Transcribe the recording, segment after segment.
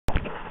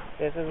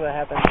This is what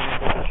happens when you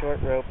take a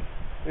short rope,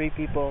 3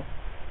 people,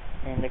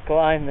 and a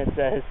climb that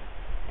says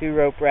 2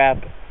 rope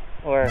wrap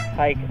or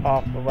hike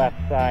off the left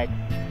side.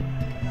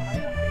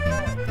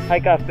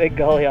 Hike off Big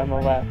Gully on the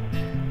left.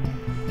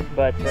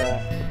 But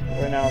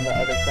we're now on the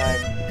other side.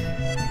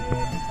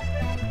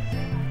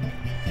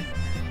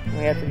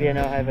 We have to be on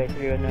Highway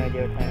 3 with no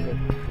idea what time it is.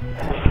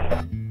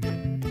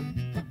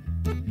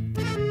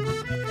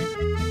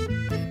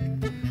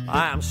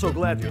 I am so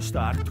glad you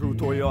stuck true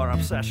to your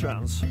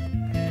obsessions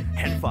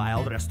and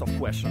filed rest of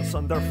questions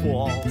under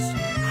false.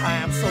 I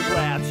am so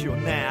glad you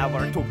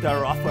never took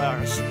their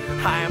offers.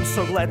 I am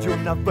so glad you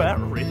never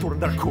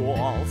returned their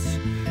calls.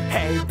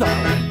 Hey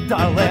darling,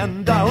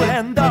 darling,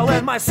 darling,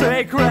 darling, my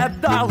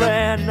sacred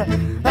darling.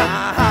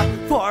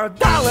 For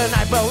darling,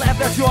 I believe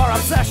that your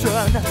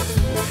obsession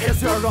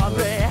is your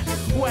only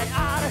way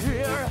out of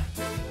here.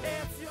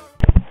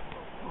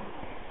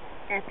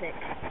 Epic.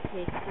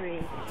 Take 3.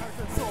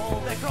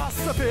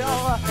 Across the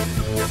field.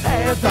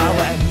 Hey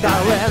darling,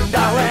 darling,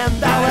 darling,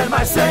 darling,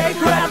 my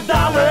sacred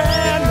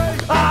darling.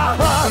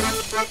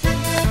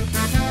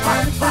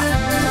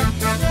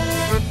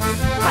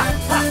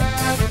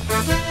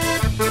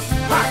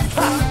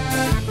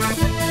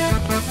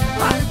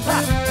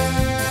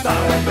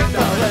 Darling,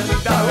 darling,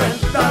 darling,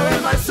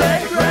 darling, my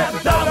sacred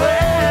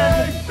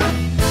darling.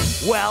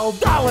 Well,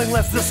 darling,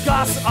 let's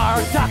discuss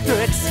our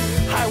tactics.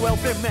 I will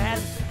be mad.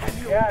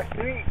 Yeah,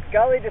 sweet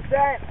gully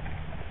descent.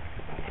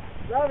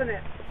 Loving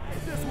it.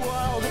 This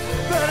world,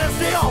 that is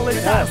the only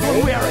times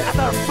when we're at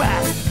our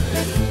best.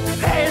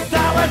 Hey,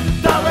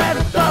 darling,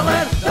 darling,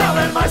 darling,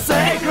 darling, my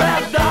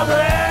sacred darling.